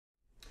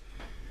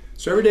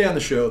So every day on the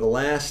show, the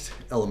last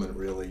element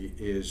really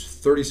is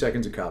 30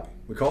 seconds of copy.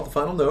 We call it the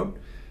final note.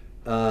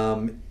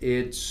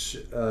 It's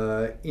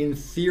in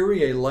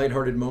theory a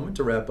lighthearted moment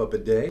to wrap up a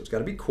day. It's got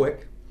to be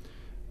quick.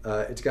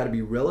 It's got to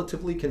be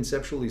relatively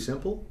conceptually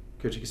simple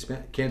because you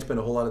can't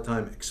spend a whole lot of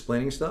time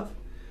explaining stuff.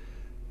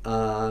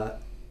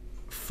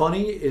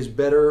 Funny is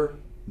better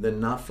than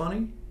not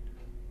funny.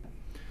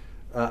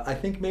 I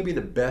think maybe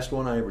the best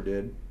one I ever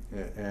did,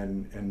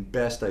 and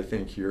best I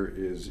think here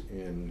is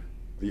in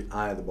the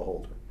eye of the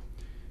beholder.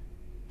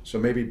 So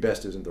maybe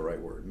best isn't the right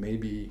word.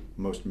 Maybe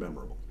most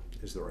memorable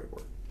is the right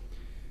word.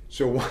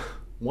 So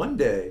one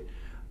day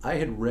I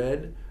had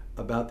read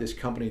about this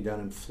company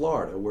down in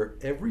Florida where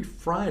every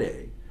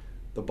Friday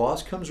the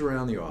boss comes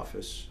around the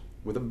office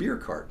with a beer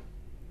cart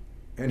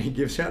and he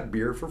gives out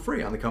beer for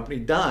free on the company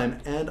dime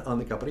and on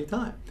the company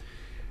time.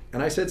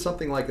 And I said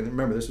something like, and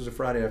remember this was a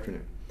Friday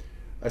afternoon,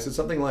 I said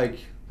something like,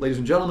 ladies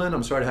and gentlemen,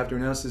 I'm sorry to have to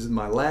announce this is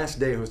my last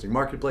day hosting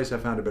Marketplace. I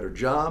found a better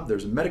job.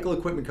 There's a medical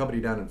equipment company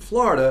down in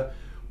Florida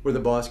where the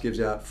boss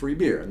gives out free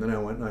beer. And then I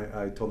went and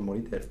I told him what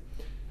he did.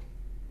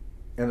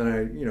 And then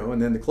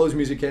and then the close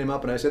music came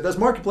up and I said, that's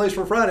Marketplace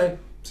for Friday.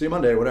 See you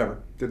Monday,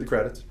 whatever. Did the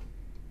credits.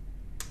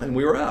 And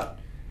we were out.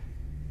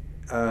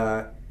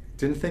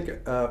 Didn't think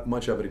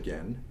much of it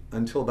again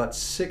until about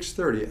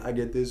 6:30. I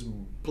get this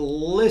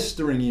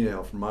blistering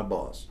email from my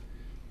boss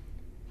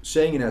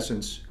saying in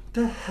essence, what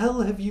the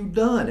hell have you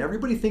done?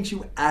 Everybody thinks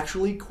you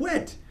actually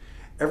quit.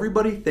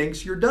 Everybody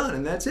thinks you're done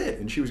and that's it.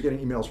 And she was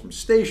getting emails from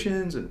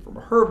stations and from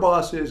her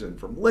bosses and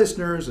from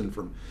listeners and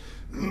from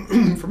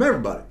from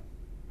everybody.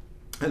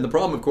 And the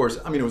problem, of course,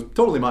 it was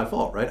totally my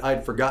fault, right?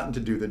 I'd forgotten to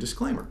do the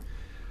disclaimer.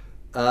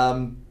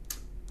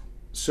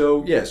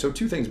 So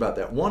two things about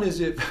that. One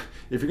is if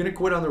you're going to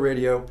quit on the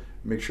radio,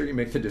 make sure you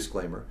make the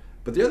disclaimer.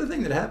 But the other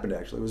thing that happened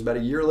actually was about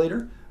a year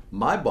later,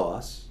 my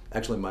boss,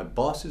 actually my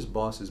boss's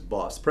boss's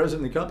boss, the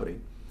president of the company,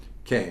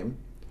 came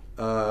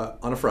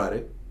on a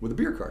Friday with a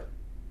beer cart.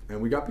 And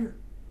we got beer.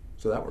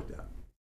 So that worked out.